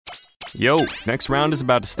Yo, next round is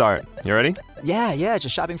about to start. You ready? Yeah,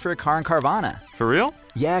 just shopping for a car in Carvana. For real?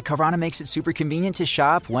 Yeah, Carvana makes it super convenient to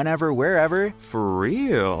shop whenever, wherever. For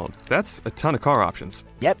real? That's a ton of car options.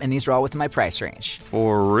 Yep, and these are all within my price range.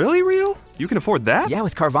 For really real? You can afford that? Yeah,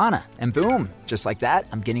 with Carvana. And boom, just like that,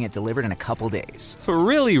 I'm getting it delivered in a couple days. For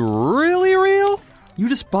really real? You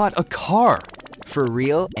just bought a car. For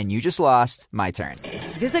real, and you just lost my turn.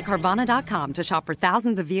 Visit Carvana.com to shop for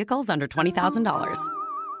thousands of vehicles under $20,000.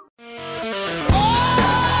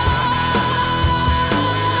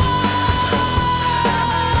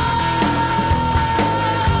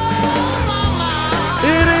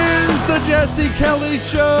 The Jesse Kelly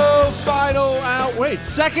Show, final hour. Wait,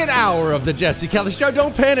 second hour of the Jesse Kelly Show.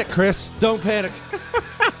 Don't panic, Chris. Don't panic.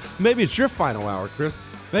 Maybe it's your final hour, Chris.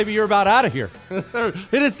 Maybe you're about out of here.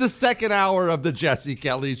 It is the second hour of the Jesse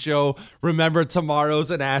Kelly Show. Remember,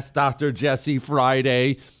 tomorrow's an Ask Dr. Jesse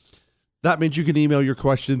Friday. That means you can email your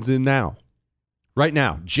questions in now. Right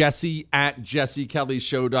now,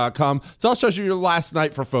 jesse@jessekellyshow.com. It's also your last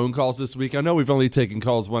night for phone calls this week. I know we've only taken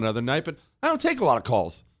calls one other night, but I don't take a lot of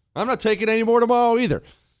calls. I'm not taking any more tomorrow either.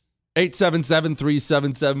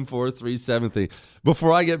 877-377-4373.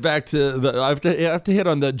 Before I get back to I have to hit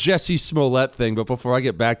on the Jesse Smollett thing, but before I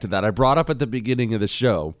get back to that, I brought up at the beginning of the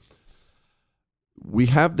show, we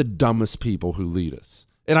have the dumbest people who lead us.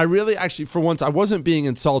 And I really, actually, for once, I wasn't being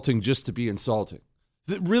insulting just to be insulting.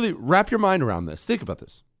 Really, wrap your mind around this. Think about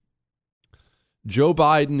this. Joe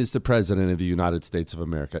Biden is the president of the United States of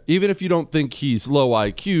America. Even if you don't think he's low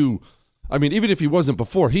IQ, I mean, even if he wasn't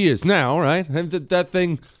before, he is now, right? And that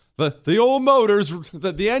thing, the old motors,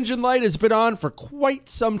 the engine light has been on for quite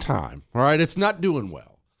some time, all right? It's not doing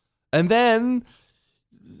well. And then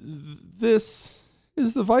this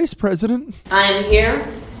is the vice president. I am here,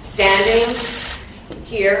 standing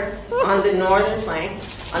here on the northern flank,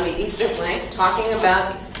 on the eastern flank, talking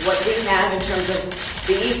about what we have in terms of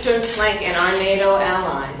the eastern flank and our NATO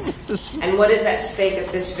allies, and what is at stake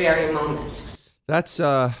at this very moment. That's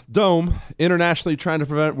Dome, internationally trying to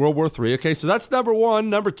prevent World War III. Okay, so that's number one.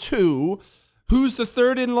 Number two, who's the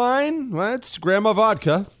third in line? Well, it's Grandma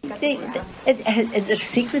Vodka. Is it a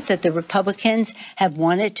secret that the Republicans have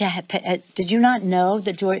wanted to have... Did you not know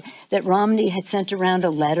that Romney had sent around a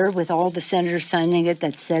letter with all the senators signing it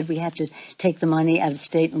that said we have to take the money out of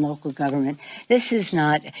state and local government? This is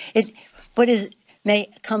not... may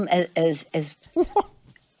come as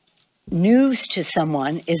news to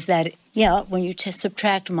someone is that, yeah, when you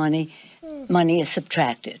subtract money, money is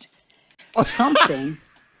subtracted. Something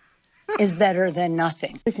is better than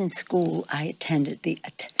nothing. I was in school. I attended the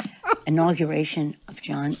inauguration of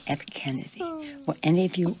John F. Kennedy. Were any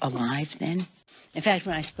of you alive then? In fact,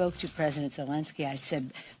 when I spoke to President Zelensky, I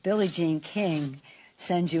said, Billie Jean King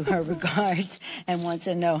sends you her regards and wants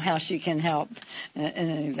to know how she can help in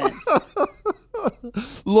an event.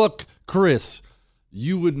 Look, Chris,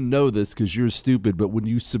 you wouldn't know this because you're stupid, but when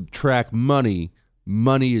you subtract money,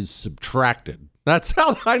 money is subtracted. That's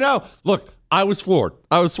how I know. Look, I was floored.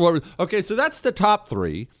 Okay, so that's the top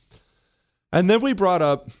three. And then we brought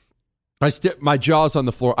up, my jaw's on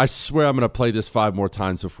the floor. I swear I'm going to play this 5 more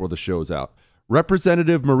times before the show's out.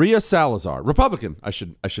 Representative Maria Salazar, Republican, I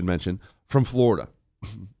should mention, from Florida.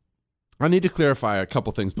 I need to clarify a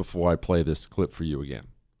couple things before I play this clip for you again.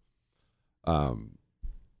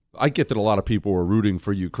 I get that a lot of people are rooting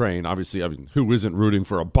for Ukraine. Obviously, I mean, who isn't rooting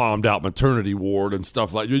for a bombed-out maternity ward and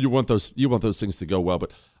stuff like you want those things to go well,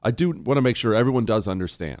 but I do want to make sure everyone does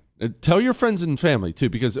understand. And tell your friends and family, too,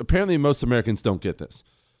 because apparently most Americans don't get this.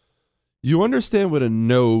 You understand what a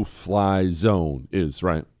no-fly zone is,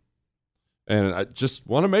 right? And I just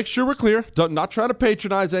want to make sure we're clear. Not trying to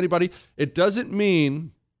patronize anybody. It doesn't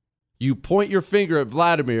mean you point your finger at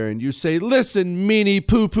Vladimir and you say, listen, meanie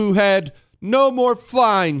poo-poo head, no more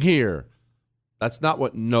flying here. That's not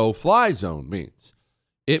what no-fly zone means.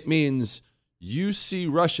 It means you see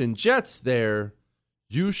Russian jets there,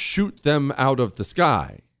 you shoot them out of the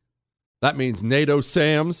sky. That means NATO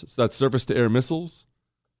SAMs, that's surface-to-air missiles.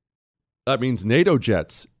 That means NATO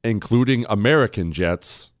jets, including American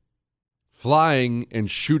jets, flying and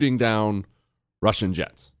shooting down Russian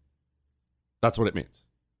jets. That's what it means.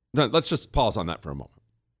 Now, let's just pause on that for a moment.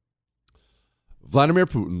 Vladimir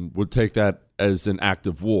Putin would take that as an act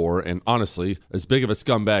of war, and honestly, as big of a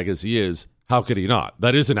scumbag as he is, how could he not?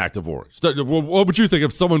 That is an act of war. What would you think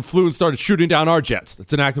if someone flew and started shooting down our jets?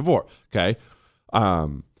 That's an act of war, okay?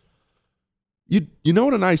 You know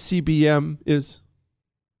what an ICBM is?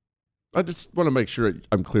 I just want to make sure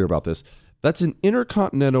I'm clear about this. That's an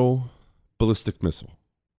intercontinental ballistic missile.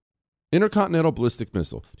 Intercontinental ballistic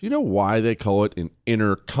missile. Do you know why they call it an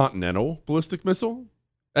intercontinental ballistic missile?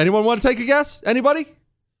 Anyone want to take a guess? Anybody?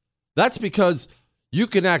 That's because you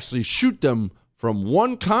can actually shoot them from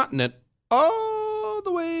one continent all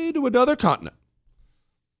the way to another continent.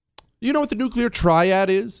 You know what the nuclear triad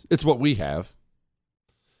is? It's what we have.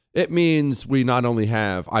 It means we not only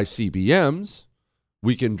have ICBMs,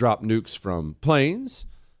 we can drop nukes from planes,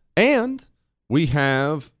 and we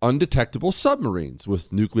have undetectable submarines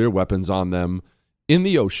with nuclear weapons on them in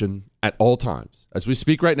the ocean at all times. As we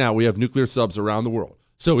speak right now, we have nuclear subs around the world.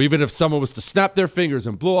 So even if someone was to snap their fingers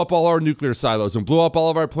and blow up all our nuclear silos and blow up all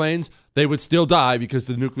of our planes, they would still die because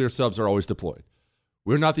the nuclear subs are always deployed.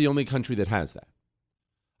 We're not the only country that has that.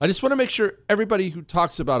 I just want to make sure everybody who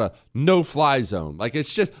talks about a no-fly zone, like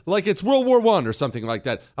it's just like it's World War I or something like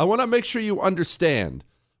that, I want to make sure you understand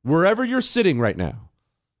wherever you're sitting right now.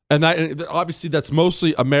 And that, obviously that's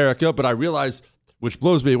mostly America, but I realize, which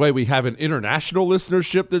blows me away, we have an international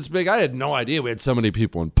listenership that's big. I had no idea we had so many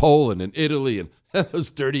people in Poland and Italy and those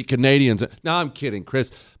dirty Canadians. No, I'm kidding, Chris.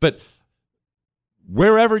 But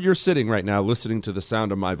wherever you're sitting right now listening to the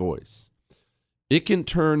sound of my voice, it can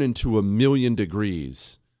turn into 1,000,000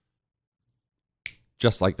 degrees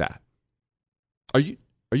just like that. Are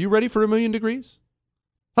you ready for 1,000,000 degrees?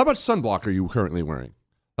 How much sunblock are you currently wearing?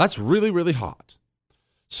 That's really, really hot.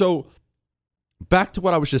 So back to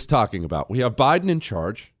what I was just talking about. We have Biden in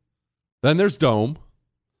charge. Then there's Dome.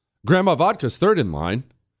 Grandma Vodka's third in line.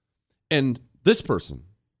 And this person,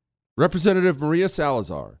 Representative Maria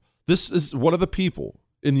Salazar, this is one of the people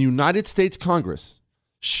in the United States Congress.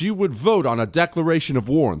 She would vote on a declaration of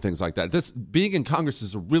war and things like that. This being in Congress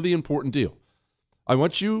is a really important deal. I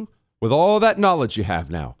want you, with all that knowledge you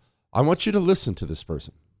have now, I want you to listen to this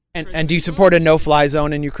person. And do you support a no-fly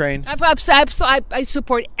zone in Ukraine? I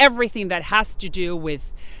support everything that has to do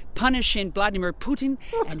with punishing Vladimir Putin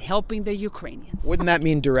and helping the Ukrainians. Wouldn't that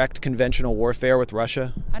mean direct conventional warfare with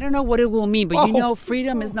Russia? I don't know what it will mean, but you know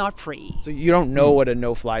freedom is not free. So you don't know what a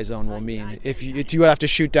no-fly zone will mean. If you have to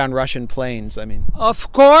shoot down Russian planes, I mean.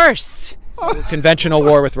 Of course. Conventional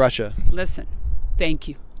war with Russia. Listen, thank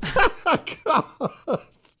you.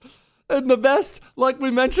 And the best, like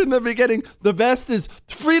we mentioned in the beginning, the best is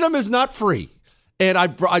freedom is not free. And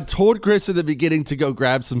I told Chris in the beginning to go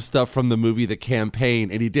grab some stuff from the movie The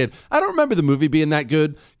Campaign, and he did. I don't remember the movie being that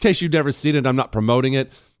good. In case you've never seen it, I'm not promoting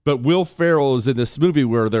it. But Will Ferrell is in this movie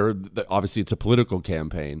where obviously it's a political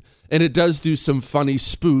campaign, and it does do some funny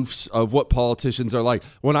spoofs of what politicians are like.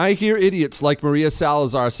 When I hear idiots like Maria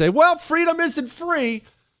Salazar say, well, freedom isn't free,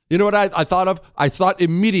 you know what I thought of? I thought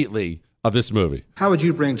immediately of this movie. How would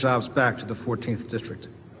you bring jobs back to the 14th District?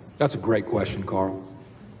 That's a great question, Carl.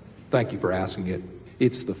 Thank you for asking it.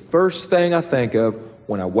 It's the first thing I think of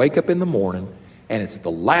when I wake up in the morning, and it's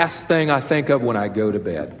the last thing I think of when I go to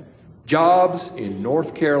bed. Jobs in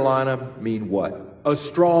North Carolina mean what? A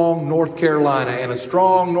strong North Carolina, and a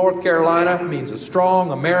strong North Carolina means a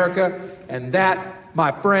strong America, and that,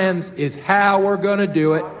 my friends, is how we're going to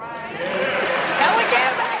do it.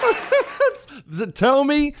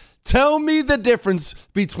 Tell me the difference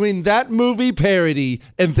between that movie parody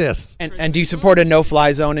and this. And do you support a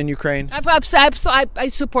no-fly zone in Ukraine? I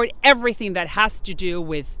support everything that has to do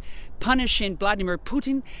with punishing Vladimir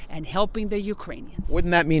Putin and helping the Ukrainians.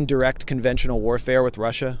 Wouldn't that mean direct conventional warfare with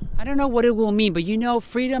Russia? I don't know what it will mean, but you know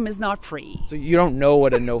freedom is not free. So you don't know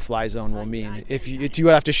what a no-fly zone will mean. If you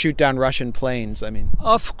have to shoot down Russian planes, I mean.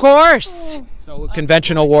 Of course. So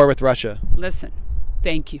conventional war with Russia. Listen,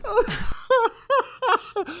 thank you.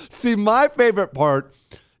 See, my favorite part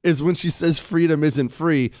is when she says freedom isn't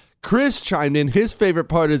free. Chris chimed in. His favorite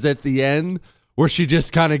part is at the end where she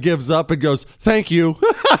just kind of gives up and goes, thank you.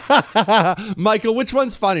 Michael, which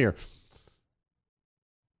one's funnier?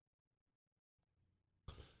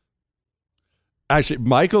 Actually,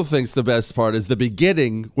 Michael thinks the best part is the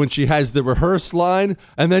beginning when she has the rehearsed line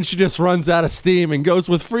and then she just runs out of steam and goes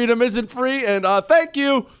with freedom isn't free and thank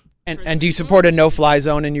you. And do you support a no-fly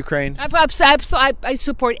zone in Ukraine? I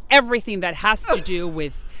support everything that has to do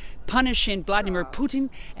with punishing Vladimir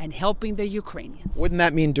Putin and helping the Ukrainians. Wouldn't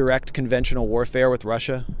that mean direct conventional warfare with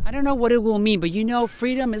Russia? I don't know what it will mean, but you know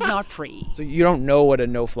freedom is not free. So you don't know what a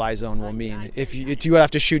no-fly zone will mean. If you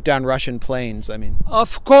have to shoot down Russian planes, I mean.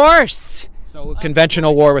 Of course. So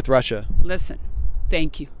conventional war with Russia. Listen,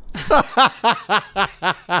 thank you. Oh,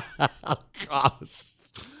 gosh.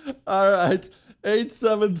 All right.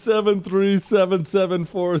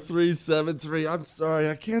 877-377-4373. I'm sorry,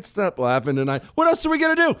 I can't stop laughing tonight. What else are we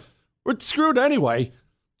going to do? We're screwed anyway.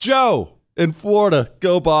 Joe in Florida.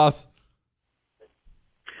 Go, boss.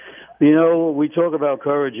 You know, we talk about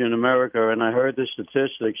courage in America, and I heard the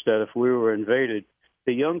statistics that if we were invaded,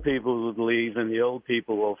 the young people would leave and the old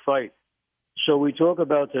people will fight. So we talk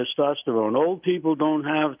about testosterone. Old people don't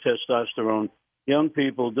have testosterone. Young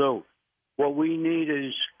people do. What we need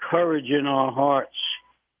is courage in our hearts.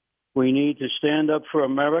 We need to stand up for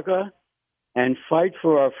America and fight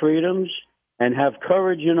for our freedoms and have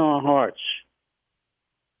courage in our hearts.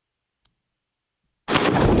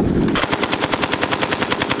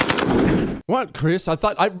 What, Chris? I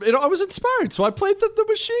thought I was inspired, so I played the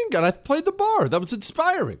machine gun. I played the bar. That was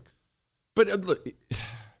inspiring. But look,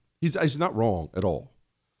 he's not wrong at all.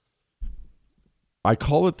 I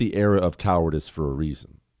call it the era of cowardice for a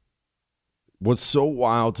reason. What's so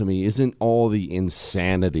wild to me isn't all the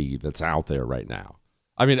insanity that's out there right now.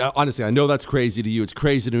 I mean, honestly, I know that's crazy to you. It's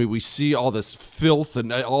crazy to me. We see all this filth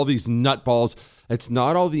and all these nutballs. It's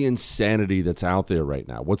not all the insanity that's out there right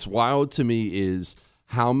now. What's wild to me is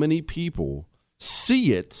how many people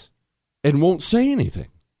see it and won't say anything,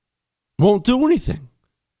 won't do anything.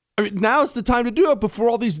 I mean, now's the time to do it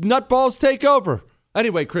before all these nutballs take over.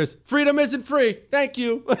 Anyway, Chris, freedom isn't free. Thank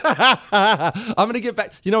you. I'm going to get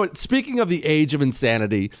back. You know what? Speaking of the age of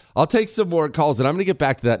insanity, I'll take some more calls, and I'm going to get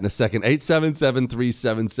back to that in a second.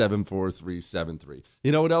 877-377-4373.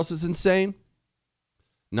 You know what else is insane?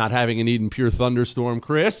 Not having an Eden Pure thunderstorm,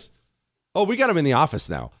 Chris. Oh, we got them in the office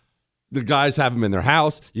now. The guys have them in their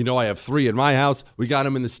house. You know I have 3 in my house. We got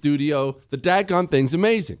them in the studio. The daggone thing's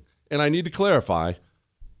amazing. And I need to clarify,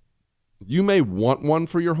 you may want one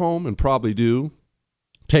for your home, and probably do.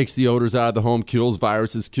 Takes the odors out of the home, kills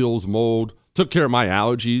viruses, kills mold, took care of my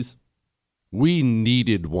allergies. We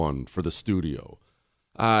needed one for the studio.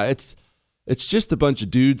 It's just a bunch of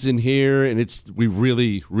dudes in here, and we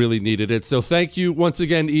really, really needed it. So thank you once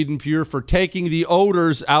again, Eden Pure, for taking the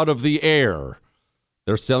odors out of the air.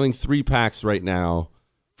 They're selling 3-packs right now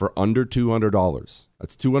for under $200.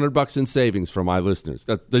 That's $200 in savings for my listeners.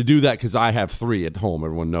 They do that because I have 3 at home.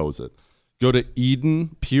 Everyone knows it. Go to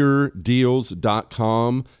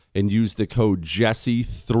EdenPureDeals.com and use the code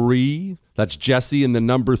Jesse3. That's Jesse and the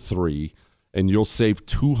number 3, and you'll save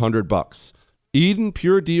 $200.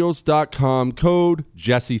 EdenPureDeals.com, code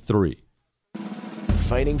Jesse3.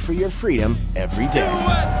 Fighting for your freedom every day.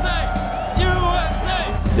 USA!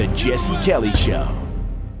 USA! The Jesse Kelly Show.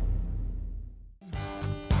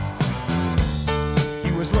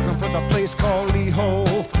 He was looking for the place called Lee Ho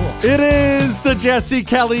Fooks. It is the Jesse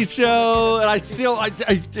Kelly Show, and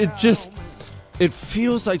it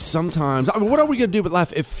feels like sometimes, I mean, what are we going to do but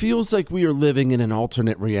laugh? It feels like we are living in an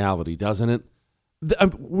alternate reality, doesn't it?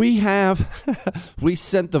 We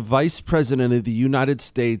sent the Vice President of the United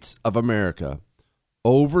States of America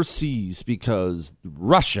overseas because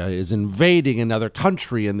Russia is invading another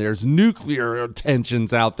country and there's nuclear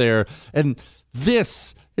tensions out there. And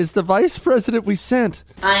this is the Vice President we sent.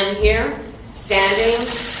 I'm here, standing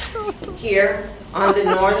here on the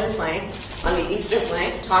northern flank, on the eastern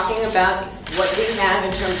flank, talking about what we have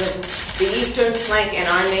in terms of the eastern flank and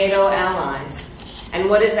our NATO allies, and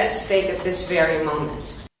what is at stake at this very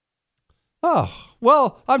moment. Oh,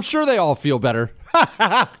 well, I'm sure they all feel better.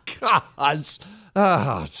 Gosh.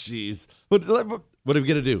 Oh, jeez. What are we going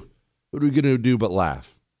to do? What are we going to do but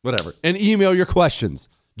laugh? Whatever. And email your questions.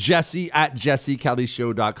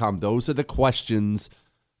 Jesse@JesseKellyShow.com. Those are the questions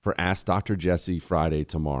for Ask Dr. Jesse Friday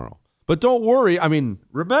tomorrow. But don't worry. I mean,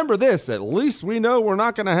 remember this. At least we know we're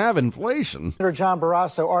not going to have inflation. Senator John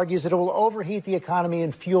Barrasso argues that it will overheat the economy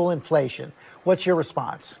and fuel inflation. What's your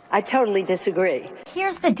response? I totally disagree.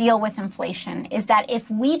 Here's the deal with inflation is that if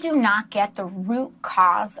we do not get the root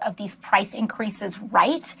cause of these price increases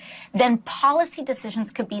right, then policy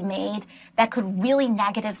decisions could be made that could really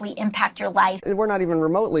negatively impact your life. We're not even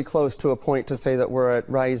remotely close to a point to say that we're at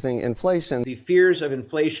rising inflation. The fears of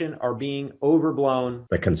inflation are being overblown.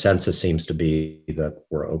 The consensus seems to be that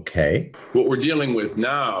we're okay. What we're dealing with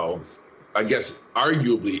now, I guess,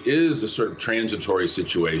 arguably is a sort of transitory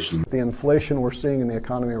situation. The inflation we're seeing in the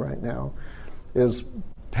economy right now is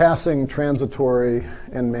passing transitory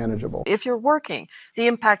and manageable. If you're working, the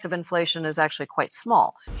impact of inflation is actually quite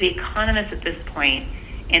small. The economists at this point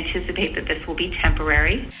anticipate that this will be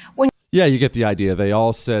temporary. Yeah, you get the idea. They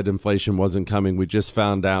all said inflation wasn't coming. We just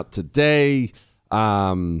found out today.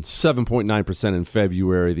 7.9% in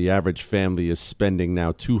February. The average family is spending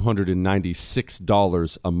now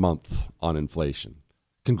 $296 a month on inflation.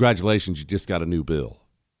 Congratulations, you just got a new bill.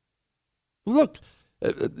 Look,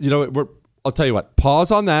 I'll tell you what,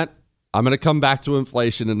 pause on that. I'm going to come back to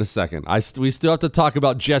inflation in a second. We still have to talk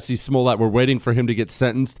about Jesse Smollett. We're waiting for him to get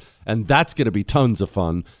sentenced, and that's going to be tons of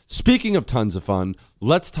fun. Speaking of tons of fun,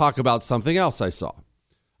 let's talk about something else I saw.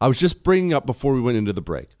 I was just bringing up before we went into the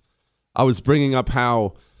break. I was bringing up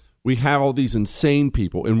how we have all these insane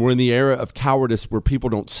people, and we're in the era of cowardice where people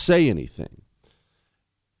don't say anything.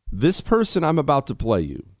 This person I'm about to play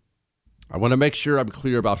you, I want to make sure I'm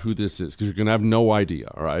clear about who this is because you're going to have no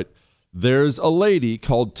idea, all right? There's a lady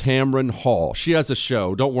called Tamron Hall. She has a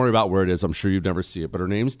show. Don't worry about where it is. I'm sure you've never seen it, but her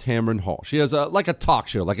name's Tamron Hall. She has a talk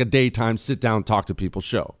show, like a daytime sit down, talk to people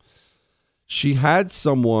show. She had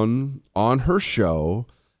someone on her show,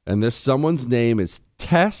 and this someone's name is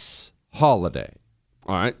Tess Holliday.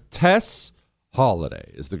 All right, Tess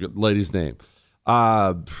Holliday is the lady's name.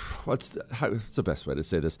 What's the best way to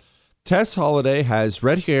say this? Tess Holliday has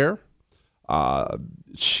red hair.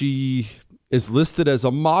 She is listed as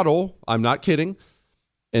a model. I'm not kidding.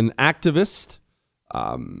 An activist.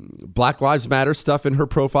 Black Lives Matter stuff in her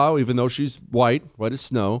profile, even though she's white as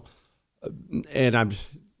snow. And I'm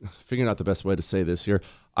figuring out the best way to say this here.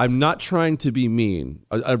 I'm not trying to be mean.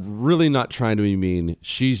 I'm really not trying to be mean.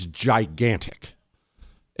 She's gigantic.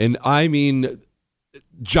 And I mean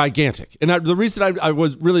gigantic. And the reason I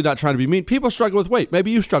was really not trying to be mean, people struggle with weight. Maybe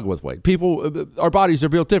you struggle with weight. People, our bodies are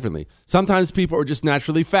built differently. Sometimes people are just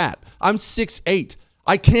naturally fat. I'm 6'8".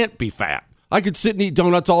 I can't be fat. I could sit and eat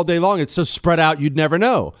donuts all day long. It's so spread out, you'd never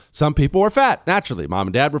know. Some people are fat, naturally. Mom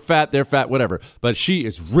and dad were fat, they're fat, whatever. But she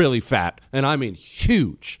is really fat, and I mean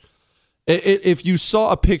huge. If you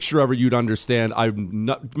saw a picture of her, you'd understand.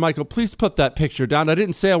 Michael, please put that picture down. I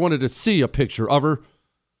didn't say I wanted to see a picture of her.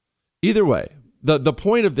 Either way, the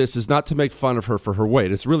point of this is not to make fun of her for her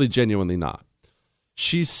weight. It's really genuinely not.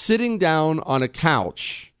 She's sitting down on a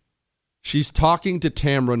couch. She's talking to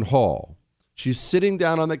Tamron Hall. She's sitting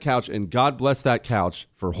down on the couch, and God bless that couch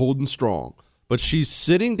for holding strong. But she's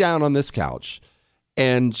sitting down on this couch,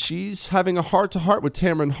 and she's having a heart-to-heart with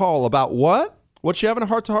Tamron Hall about what? What's she having a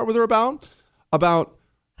heart-to-heart with her about? About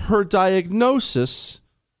her diagnosis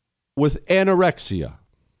with anorexia.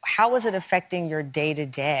 How is it affecting your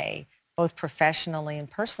day-to-day, both professionally and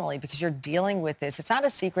personally? Because you're dealing with this. It's not a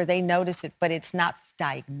secret. They notice it, but it's not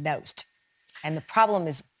diagnosed. And the problem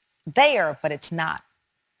is there, but it's not.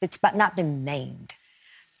 It's not been named.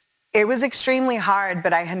 It was extremely hard,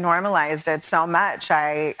 but I had normalized it so much.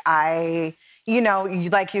 I you know,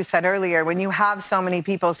 like you said earlier, when you have so many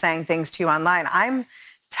people saying things to you online, I'm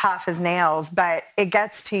tough as nails, but it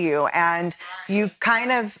gets to you, and you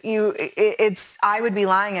kind of, I would be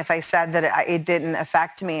lying if I said that it didn't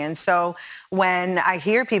affect me. And so when I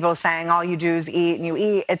hear people saying all you do is eat and you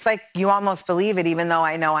eat, it's like you almost believe it, even though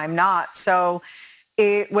I know I'm not. So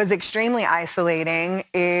it was extremely isolating.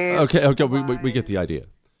 Okay, we get the idea.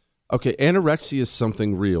 Okay, anorexia is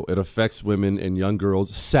something real. It affects women and young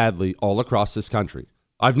girls, sadly, all across this country.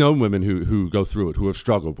 I've known women who go through it, who have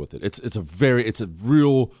struggled with it. It's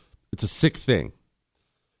a sick thing.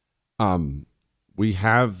 We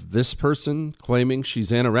have this person claiming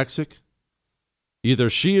she's anorexic. Either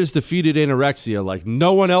she has defeated anorexia like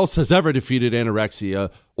no one else has ever defeated anorexia,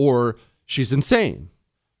 or she's insane.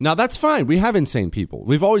 Now, that's fine. We have insane people.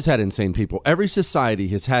 We've always had insane people. Every society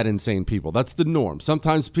has had insane people. That's the norm.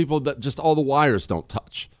 Sometimes people that just all the wires don't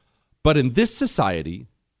touch. But in this society,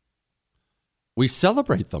 we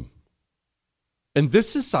celebrate them. In this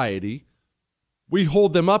society, we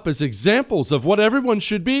hold them up as examples of what everyone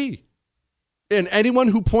should be. And anyone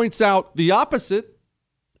who points out the opposite,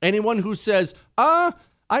 anyone who says, I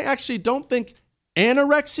actually don't think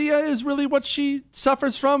anorexia is really what she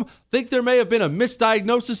suffers from, think there may have been a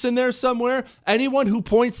misdiagnosis in there somewhere, anyone who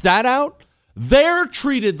points that out, they're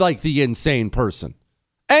treated like the insane person.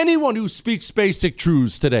 Anyone who speaks basic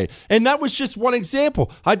truths today. And that was just one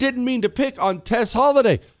example. I didn't mean to pick on Tess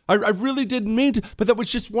Holliday. I really didn't mean to, but that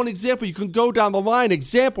was just one example. You can go down the line,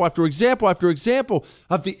 example after example after example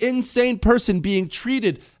of the insane person being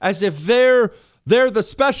treated as if they're the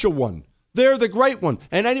special one. They're the great one.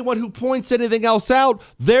 And anyone who points anything else out,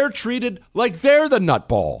 they're treated like they're the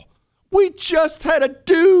nutball. We just had a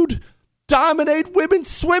dude dominate women's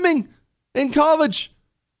swimming in college.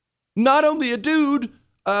 Not only a dude,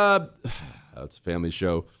 that's a family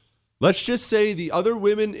show. Let's just say the other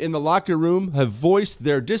women in the locker room have voiced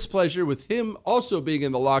their displeasure with him also being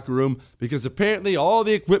in the locker room because apparently all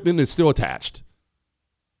the equipment is still attached.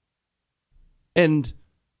 And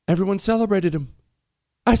everyone celebrated him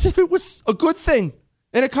as if it was a good thing,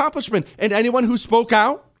 an accomplishment. And anyone who spoke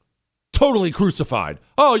out, totally crucified.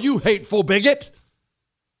 Oh, you hateful bigot.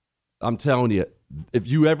 I'm telling you, if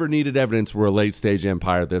you ever needed evidence we're a late-stage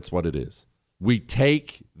empire, that's what it is. We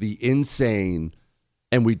take the insane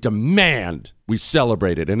and we demand we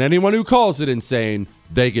celebrate it. And anyone who calls it insane,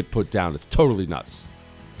 they get put down. It's totally nuts.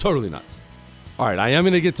 Totally nuts. All right, I am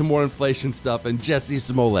going to get to more inflation stuff and Jesse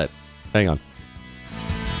Smollett. Hang on.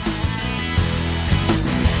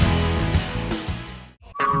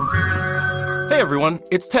 Hey everyone,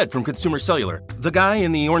 it's Ted from Consumer Cellular, the guy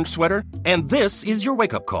in the orange sweater, and this is your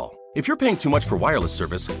wake-up call. If you're paying too much for wireless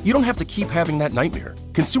service, you don't have to keep having that nightmare.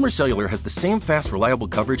 Consumer Cellular has the same fast, reliable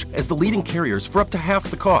coverage as the leading carriers for up to half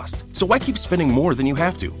the cost. So why keep spending more than you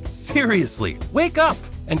have to? Seriously, wake up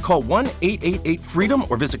and call 1-888-FREEDOM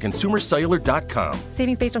or visit consumercellular.com.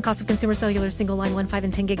 Savings based on cost of Consumer Cellular single line 1, 5,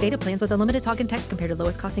 and 10 gig data plans with unlimited talk and text compared to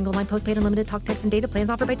lowest cost single line postpaid unlimited talk, text, and data plans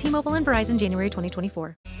offered by T-Mobile and Verizon January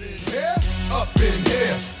 2024.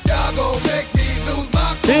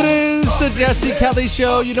 It is the Jesse Kelly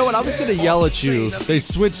Show. You know what? I was going to yell at you. They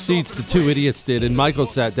switched seats, the two idiots did, and Michael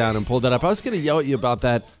sat down and pulled that up. I was going to yell at you about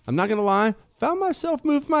that. I'm not going to lie. Found myself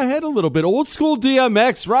moving my head a little bit. Old school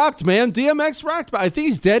DMX rocked, man. DMX rocked. But I think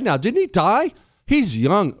he's dead now. Didn't he die? He's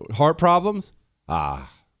young. Heart problems? He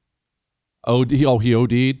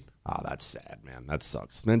OD'd? That's sad, man. That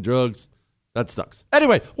sucks. Man, drugs. That sucks.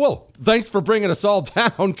 Anyway, well, thanks for bringing us all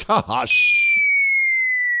down. Gosh.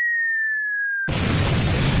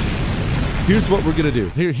 Here's what we're going to do.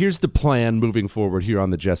 Here's the plan moving forward here on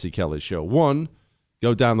the Jesse Kelly Show. 1,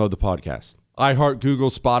 go download the podcast. iHeart, Google,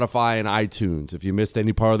 Spotify, and iTunes. If you missed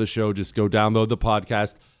any part of the show, just go download the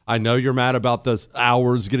podcast. I know you're mad about the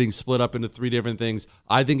hours getting split up into 3 different things.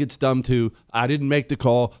 I think it's dumb too. I didn't make the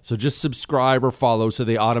call, so just subscribe or follow so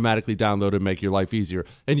they automatically download and make your life easier.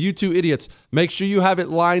 And you two idiots, make sure you have it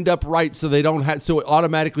lined up right so they don't have so it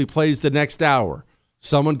automatically plays the next hour.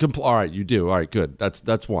 Someone all right, you do. All right, good.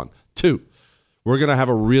 That's 1. 2, we're going to have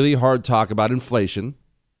a really hard talk about inflation.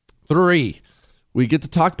 3, we get to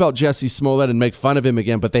talk about Jesse Smollett and make fun of him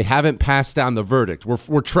again, but they haven't passed down the verdict.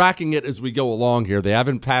 We're tracking it as we go along here. They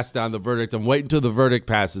haven't passed down the verdict, and wait until the verdict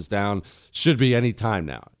passes down. Should be any time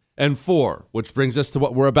now. And 4, which brings us to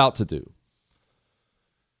what we're about to do.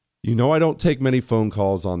 You know I don't take many phone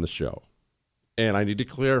calls on the show, and I need to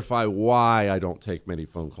clarify why I don't take many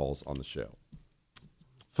phone calls on the show.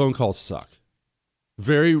 Phone calls suck.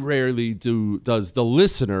 Very rarely does the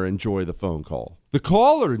listener enjoy the phone call. The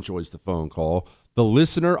caller enjoys the phone call. The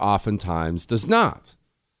listener oftentimes does not.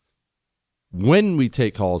 When we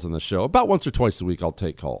take calls on the show, about once or twice a week, I'll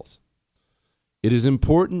take calls. It is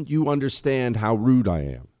important you understand how rude I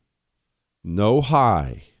am. No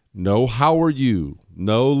hi, no how are you,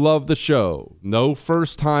 no love the show, no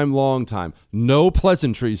first time, long time, no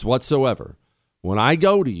pleasantries whatsoever. When I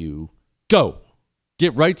go to you, go.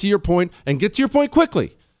 Get right to your point and get to your point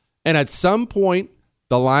quickly. And at some point,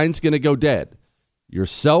 the line's going to go dead. Your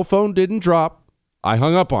cell phone didn't drop. I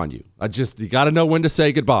hung up on you. You got to know when to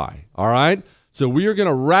say goodbye. All right? So we are going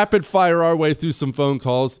to rapid fire our way through some phone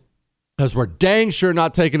calls because we're dang sure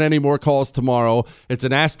not taking any more calls tomorrow. It's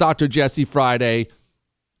an Ask Dr. Jesse Friday.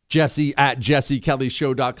 Jesse at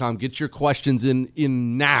jessekellyshow.com. Get your questions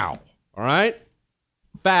in now. All right?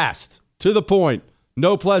 Fast. To the point.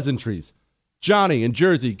 No pleasantries. Johnny in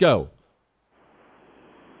Jersey, go.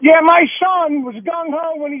 Yeah, my son was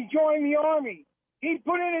gung-ho when he joined the Army. He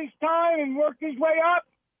put in his time and worked his way up,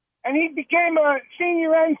 and he became a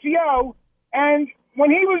senior NCO. And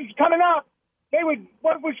when he was coming up, they would,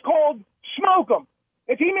 what was called, smoke him.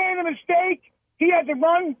 If he made a mistake, he had to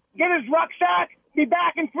run, get his rucksack, be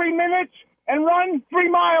back in 3 minutes, and run 3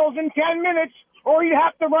 miles in 10 minutes, or he'd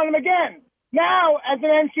have to run him again. Now, as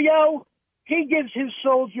an NCO, he gives his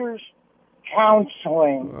soldiers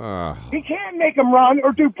counseling. He can't make them run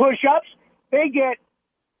or do push-ups. They get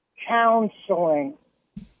counseling.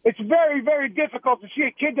 It's very, very difficult to see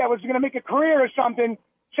a kid that was going to make a career or something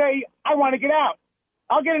say, I want to get out.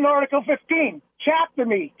 I'll get an Article 15. Chapter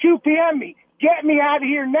me. 2 p.m. me. Get me out of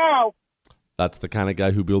here now. That's the kind of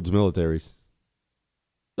guy who builds militaries.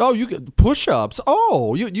 Oh, you get push-ups.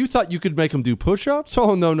 Oh, you thought you could make them do push-ups?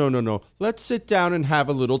 Oh, no. Let's sit down and have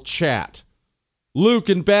a little chat. Luke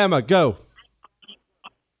in Bama, go.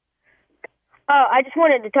 I just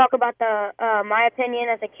wanted to talk about my opinion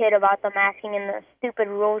as a kid about the masking and the stupid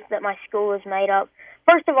rules that my school has made up.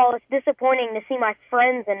 First of all, it's disappointing to see my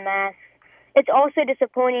friends in masks. It's also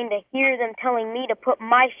disappointing to hear them telling me to put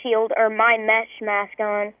my shield or my mesh mask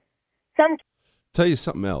on. Tell you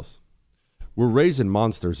something else. We're raising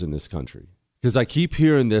monsters in this country because I keep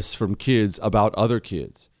hearing this from kids about other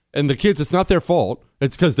kids. And the kids, it's not their fault.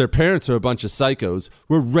 It's because their parents are a bunch of psychos.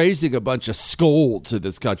 We're raising a bunch of scolds in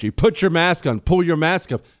this country. Put your mask on. Pull your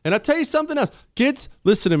mask up. And I'll tell you something else. Kids,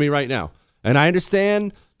 listen to me right now. And I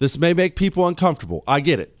understand this may make people uncomfortable. I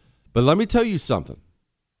get it. But let me tell you something.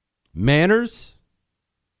 Manners,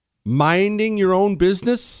 minding your own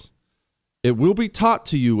business, it will be taught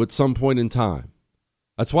to you at some point in time.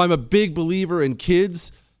 That's why I'm a big believer in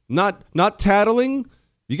kids not tattling.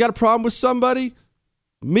 You got a problem with somebody?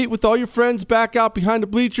 Meet with all your friends back out behind the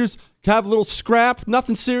bleachers, have a little scrap,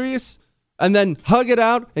 nothing serious, and then hug it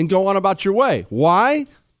out and go on about your way. Why?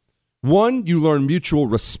 One, you learn mutual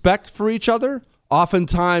respect for each other.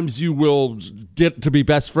 Oftentimes you will get to be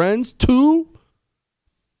best friends. Two,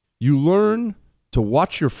 you learn to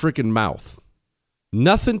watch your freaking mouth.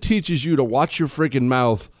 Nothing teaches you to watch your freaking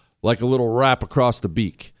mouth like a little rap across the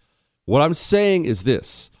beak. What I'm saying is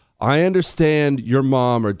this. I understand your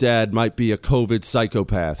mom or dad might be a COVID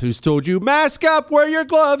psychopath who's told you, mask up, wear your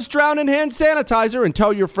gloves, drown in hand sanitizer, and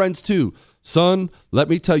tell your friends too. Son, let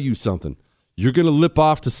me tell you something. You're going to lip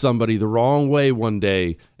off to somebody the wrong way one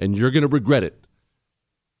day, and you're going to regret it.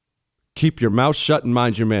 Keep your mouth shut and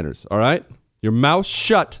mind your manners, all right? Your mouth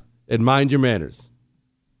shut and mind your manners.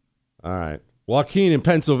 All right. Joaquin in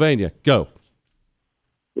Pennsylvania, go.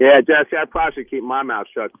 Yeah, Jesse, I probably should keep my mouth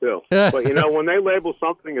shut, too. But, when they label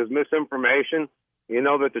something as misinformation, you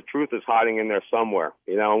know that the truth is hiding in there somewhere.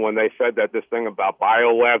 When they said that this thing about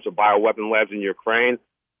biolabs or bioweapon labs in Ukraine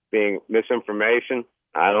being misinformation,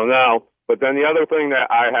 I don't know. But then the other thing that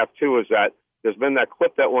I have, too, is that there's been that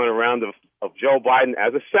clip that went around of Joe Biden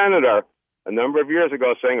as a senator a number of years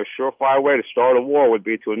ago saying a surefire way to start a war would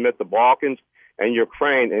be to admit the Balkans and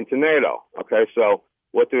Ukraine into NATO. Okay, so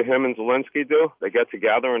what do him and Zelensky do? They get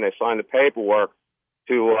together and they sign the paperwork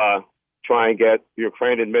to try and get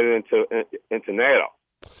Ukraine admitted into NATO.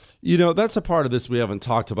 That's a part of this we haven't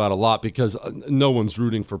talked about a lot because no one's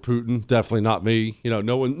rooting for Putin. Definitely not me.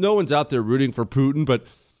 No one's out there rooting for Putin. But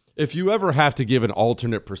if you ever have to give an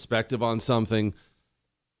alternate perspective on something,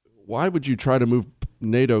 why would you try to move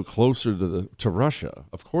NATO closer to Russia?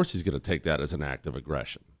 Of course he's going to take that as an act of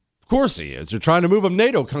aggression. Of course he is. You're trying to move a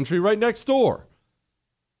NATO country right next door.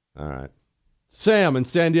 All right. Sam in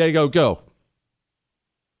San Diego, go.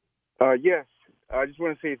 Yes. I just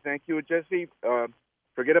want to say thank you, Jesse.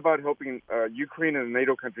 Forget about helping Ukraine and the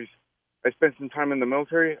NATO countries. I spent some time in the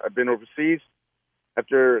military. I've been overseas.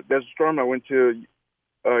 After Desert Storm, I went to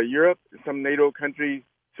Europe, some NATO country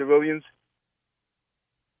civilians.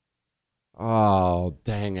 Oh,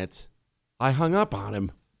 dang it. I hung up on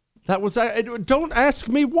him. Don't ask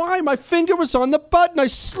me why. My finger was on the button. I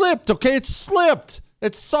slipped, okay? It slipped.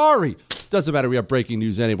 It's sorry. Doesn't matter. We have breaking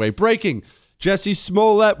news anyway. Breaking. Jesse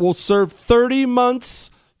Smollett will serve 30 months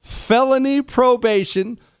felony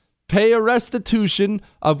probation, pay a restitution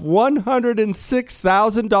of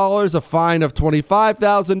 $106,000, a fine of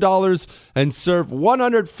 $25,000, and serve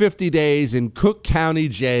 150 days in Cook County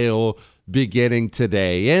Jail beginning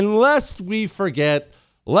today. And lest we forget,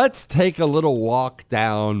 let's take a little walk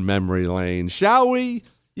down memory lane, shall we?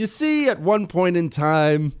 You see, at one point in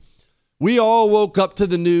time, we all woke up to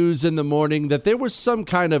the news in the morning that there was some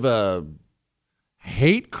kind of a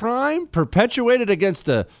hate crime perpetuated against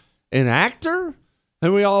an actor.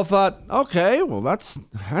 And we all thought, okay, well, that's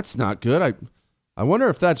not good. I wonder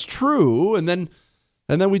if that's true. And then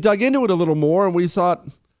we dug into it a little more and we thought,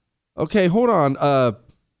 okay, hold on.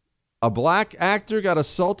 A black actor got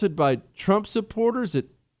assaulted by Trump supporters at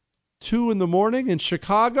 2 a.m. in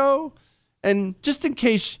Chicago. And just in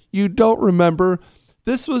case you don't remember,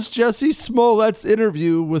 this was Jesse Smollett's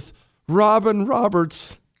interview with Robin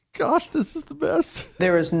Roberts. Gosh, this is the best.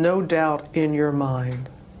 There is no doubt in your mind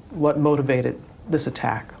what motivated this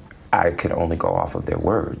attack. I could only go off of their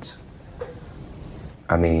words.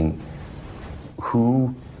 I mean,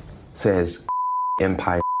 who says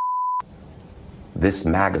empire, this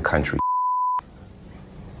MAGA country,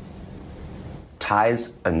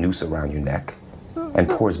 ties a noose around your neck and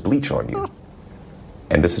pours bleach on you?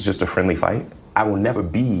 And this is just a friendly fight? I will never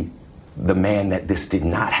be the man that this did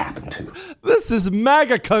not happen to. This is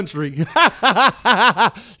MAGA country.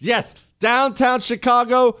 Yes, downtown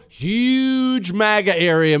Chicago, huge MAGA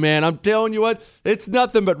area, man. I'm telling you what, it's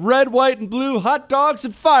nothing but red, white, and blue hot dogs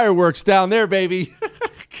and fireworks down there, baby.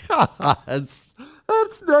 Gosh,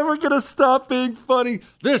 that's never going to stop being funny.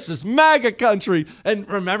 This is MAGA country. And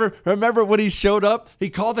remember when he showed up, he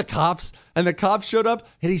called the cops, and the cops showed up,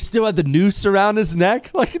 and he still had the noose around his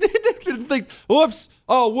neck. Like, they didn't think, whoops,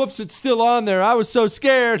 it's still on there. I was so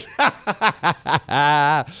scared. All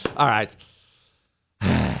right.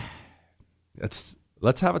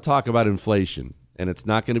 Let's have a talk about inflation. And it's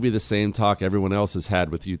not going to be the same talk everyone else has had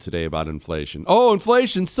with you today about inflation. Oh,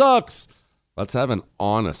 inflation sucks. Let's have an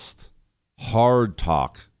honest, hard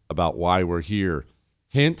talk about why we're here.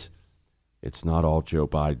 Hint, it's not all Joe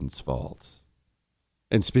Biden's fault.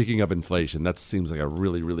 And speaking of inflation, that seems like a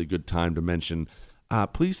really, really good time to mention.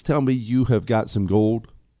 Please tell me you have got some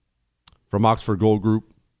gold from Oxford Gold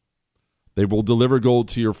Group. They will deliver gold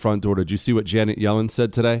to your front door. Did you see what Janet Yellen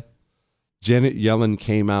said today? Janet Yellen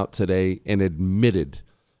came out today and admitted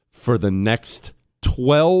for the next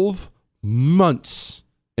 12 months,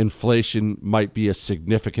 inflation might be a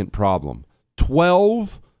significant problem.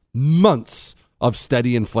 12 months of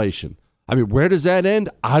steady inflation. I mean, where does that end?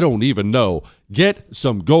 I don't even know. Get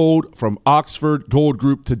some gold from Oxford Gold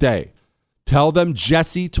Group today. Tell them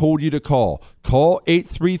Jesse told you to call. Call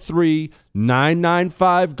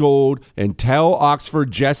 833-995-GOLD and tell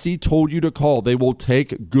Oxford Jesse told you to call. They will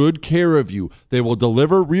take good care of you. They will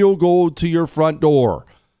deliver real gold to your front door.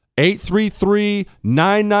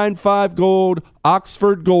 833-995-GOLD,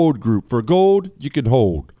 Oxford Gold Group. For gold you can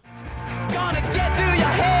hold.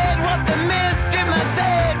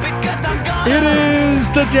 It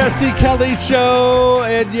is the Jesse Kelly Show,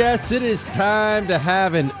 and yes, it is time to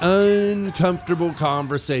have an uncomfortable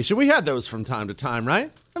conversation. We had those from time to time,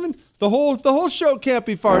 right? I mean, the whole show can't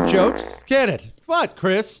be fart jokes, can it? What,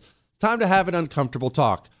 Chris? Time to have an uncomfortable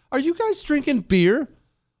talk. Are you guys drinking beer?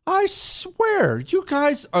 I swear, you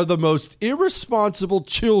guys are the most irresponsible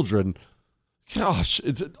children. Gosh,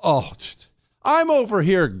 I'm over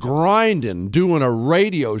here grinding, doing a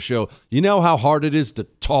radio show. You know how hard it is to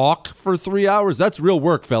talk for 3 hours? That's real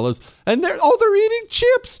work, fellas. And they're eating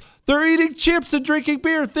chips. They're eating chips and drinking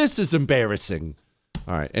beer. This is embarrassing.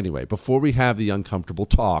 All right, anyway, before we have the uncomfortable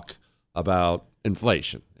talk about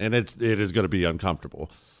inflation, and it is going to be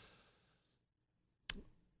uncomfortable.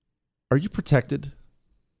 Are you protected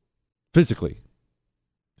physically?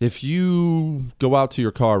 If you go out to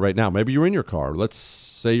your car right now, maybe you're in your car. Let's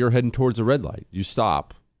say you're heading towards a red light. You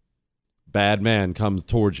stop. Bad man comes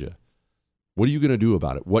towards you. What are you going to do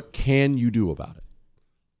about it? What can you do about it?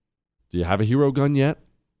 Do you have a hero gun yet?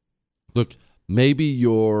 Look, maybe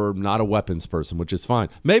you're not a weapons person, which is fine.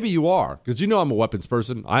 Maybe you are, because you know I'm a weapons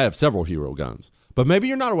person. I have several hero guns. But maybe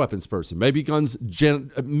you're not a weapons person. Maybe guns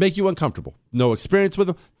make you uncomfortable. No experience with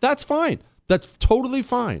them. That's fine. That's totally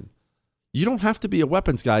fine. You don't have to be a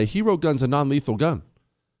weapons guy. A hero gun's a non-lethal gun.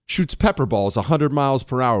 Shoots pepper balls 100 miles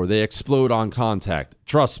per hour. They explode on contact.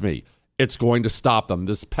 Trust me, it's going to stop them.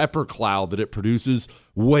 This pepper cloud that it produces,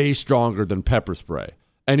 way stronger than pepper spray.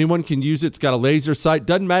 Anyone can use it. It's got a laser sight.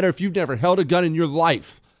 Doesn't matter if you've never held a gun in your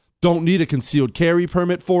life. Don't need a concealed carry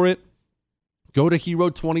permit for it. Go to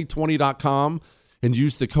hero2020.com and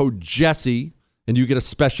use the code Jesse, and you get a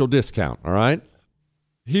special discount, all right?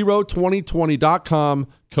 Hero2020.com,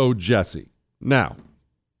 code Jesse. Now,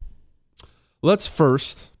 let's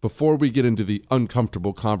first, before we get into the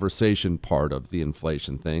uncomfortable conversation part of the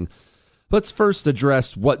inflation thing, let's first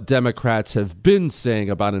address what Democrats have been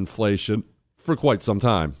saying about inflation for quite some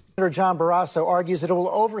time. Senator John Barrasso argues that it will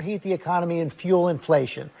overheat the economy and fuel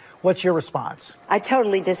inflation. What's your response? I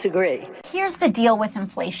totally disagree. Here's the deal with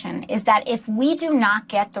inflation is that if we do not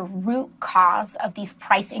get the root cause of these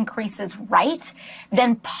price increases right,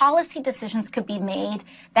 then policy decisions could be made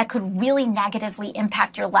that could really negatively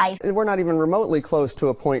impact your life. We're not even remotely close to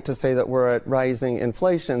a point to say that we're at rising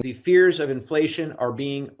inflation. The fears of inflation are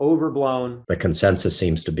being overblown. The consensus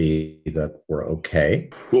seems to be that we're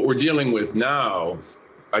okay. What we're dealing with now,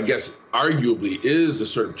 I guess, arguably is a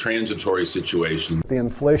sort of transitory situation. The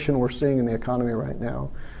inflation we're seeing in the economy right now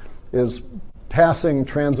is passing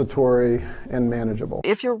transitory and manageable.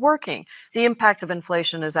 If you're working, the impact of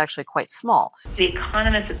inflation is actually quite small. The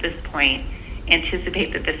economists at this point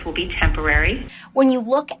anticipate that this will be temporary. When you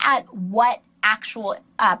look at what actual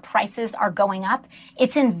prices are going up,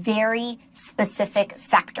 it's in very specific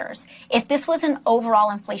sectors. If this was an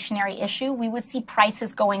overall inflationary issue, we would see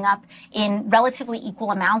prices going up in relatively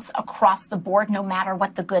equal amounts across the board, no matter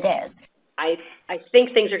what the good is. I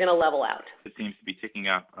think things are going to level out. It seems to be ticking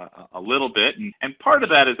up a little bit, and part of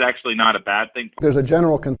that is actually not a bad thing. There's a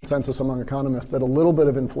general consensus among economists that a little bit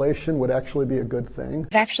of inflation would actually be a good thing.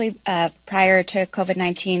 Actually, prior to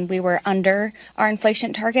COVID-19, we were under our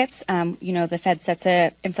inflation targets. The Fed sets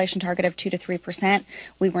an inflation target of 2 to 3%.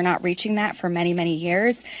 We were not reaching that for many, many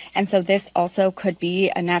years. And so this also could be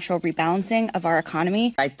a natural rebalancing of our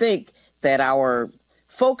economy. I think that our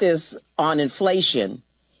focus on inflation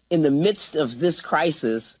in the midst of this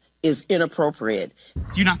crisis is inappropriate.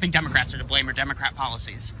 Do you not think Democrats are to blame or Democrat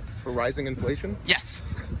policies? For rising inflation? Yes.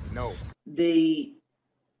 No. You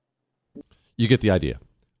get the idea.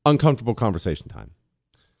 Uncomfortable conversation time.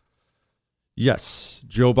 Yes,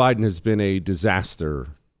 Joe Biden has been a disaster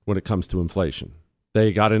when it comes to inflation.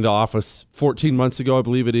 They got into office 14 months ago, I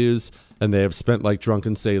believe it is, and they have spent like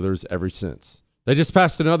drunken sailors ever since. They just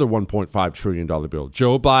passed another $1.5 trillion bill.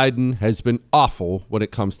 Joe Biden has been awful when it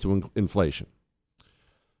comes to inflation.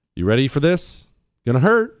 You ready for this? Gonna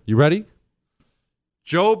hurt. You ready?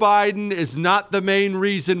 Joe Biden is not the main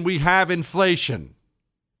reason we have inflation.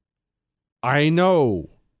 I know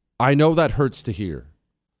that hurts to hear.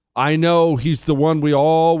 I know he's the one we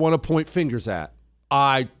all want to point fingers at.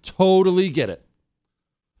 I totally get it.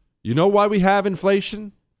 You know why we have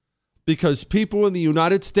inflation? Because people in the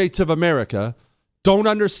United States of America don't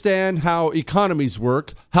understand how economies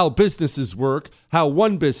work, how businesses work, how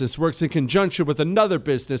one business works in conjunction with another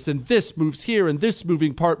business, and this moves here and this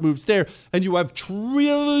moving part moves there, and you have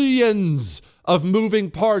trillions of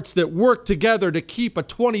moving parts that work together to keep a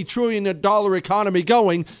 $20 trillion economy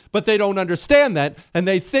going, but they don't understand that, and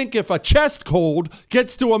they think if a chest cold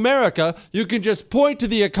gets to America, you can just point to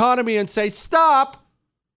the economy and say, stop.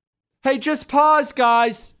 Hey, just pause,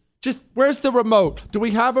 guys. Just, where's the remote? Do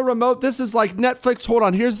we have a remote? This is like Netflix. Hold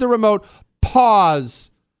on, here's the remote.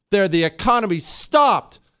 Pause. There, the economy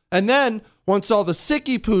stopped. And then, once all the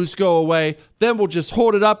sicky poos go away, then we'll just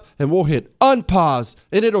hold it up and we'll hit unpause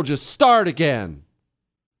and it'll just start again.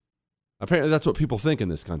 Apparently, that's what people think in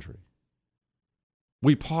this country.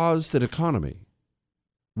 We paused an economy.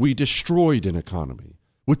 We destroyed an economy.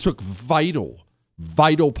 We took vital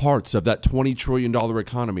parts of that $20 trillion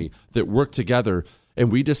economy that worked together,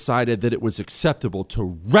 and we decided that it was acceptable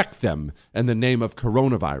to wreck them in the name of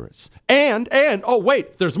coronavirus. And, oh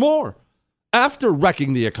wait, there's more. After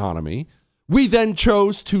wrecking the economy, we then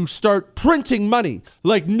chose to start printing money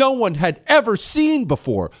like no one had ever seen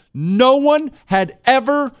before. No one had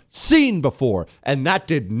ever seen before. And that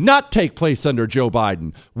did not take place under Joe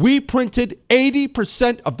Biden. We printed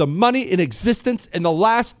 80% of the money in existence in the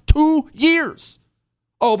last 2 years.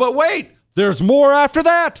 Oh, but wait, there's more after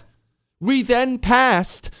that. We then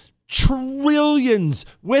passed trillions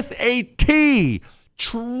with a T,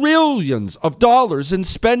 trillions of dollars in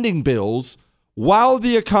spending bills while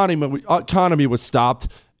the economy was stopped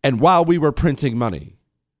and while we were printing money.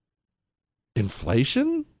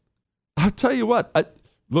 Inflation? I'll tell you what.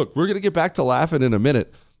 Look, we're going to get back to laughing in a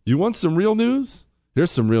minute. You want some real news?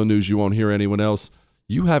 Here's some real news you won't hear anyone else.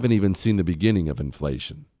 You haven't even seen the beginning of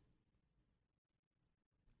inflation.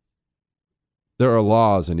 There are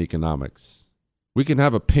laws in economics. We can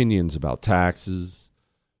have opinions about taxes.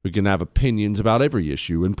 We can have opinions about every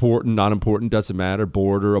issue. Important, not important, doesn't matter.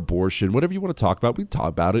 Border, abortion, whatever you want to talk about, we talk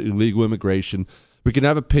about it. Illegal immigration. We can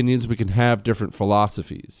have opinions. We can have different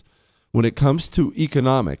philosophies. When it comes to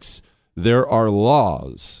economics, there are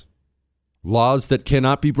laws that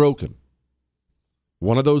cannot be broken.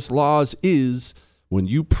 One of those laws is when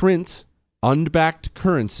you print unbacked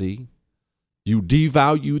currency, you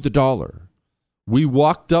devalue the dollar. We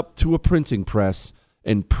walked up to a printing press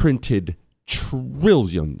and printed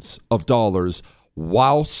trillions of dollars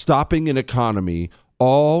while stopping an economy,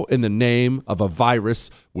 all in the name of a virus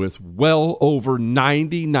with well over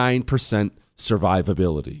 99%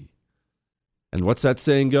 survivability. And what's that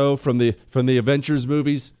saying go from the Avengers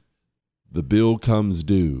movies? The bill comes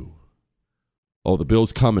due. Oh, the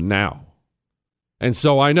bill's coming now. And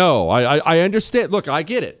so I know, I understand. Look, I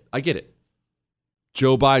get it.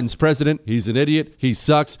 Joe Biden's president. He's an idiot. He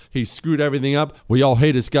sucks. He screwed everything up. We all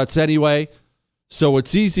hate his guts anyway. So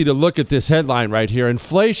it's easy to look at this headline right here.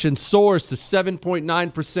 Inflation soars to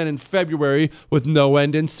 7.9% in February with no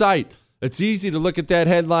end in sight. It's easy to look at that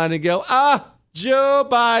headline and go, Joe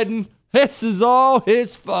Biden, this is all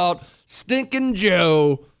his fault. Stinking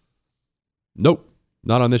Joe. Nope,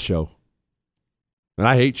 not on this show. And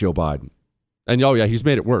I hate Joe Biden. And oh yeah, he's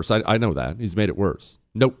made it worse. I know that. He's made it worse.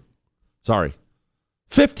 Nope. Sorry.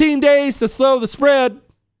 15 days to slow the spread.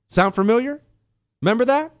 Sound familiar? Remember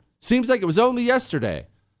that? Seems like it was only yesterday.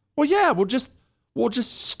 Well, yeah, we'll just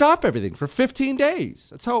stop everything for 15 days.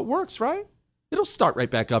 That's how it works, right? It'll start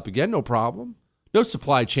right back up again, no problem. No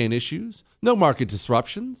supply chain issues, no market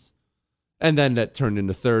disruptions. And then that turned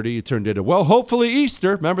into 30. It turned into, well, hopefully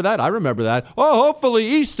Easter. Remember that? I remember that. Oh, hopefully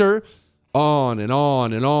Easter. On and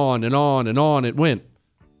on and on and on and on it went.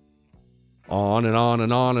 On and on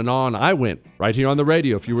and on and on I went. Right here on the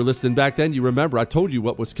radio. If you were listening back then, you remember I told you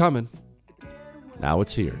what was coming. Now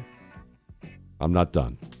it's here. I'm not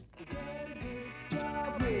done.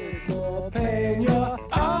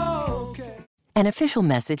 An official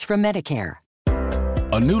message from Medicare.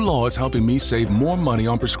 A new law is helping me save more money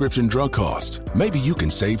on prescription drug costs. Maybe you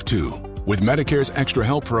can save too. With Medicare's Extra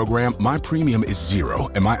Help program, my premium is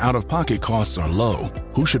zero and my out-of-pocket costs are low.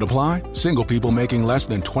 Who should apply? Single people making less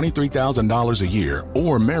than $23,000 a year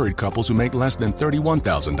or married couples who make less than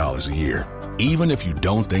 $31,000 a year. Even if you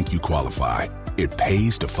don't think you qualify, it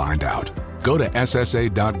pays to find out. Go to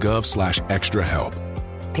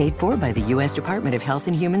ssa.gov/extrahelp. Paid for by the U.S. Department of Health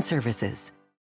and Human Services.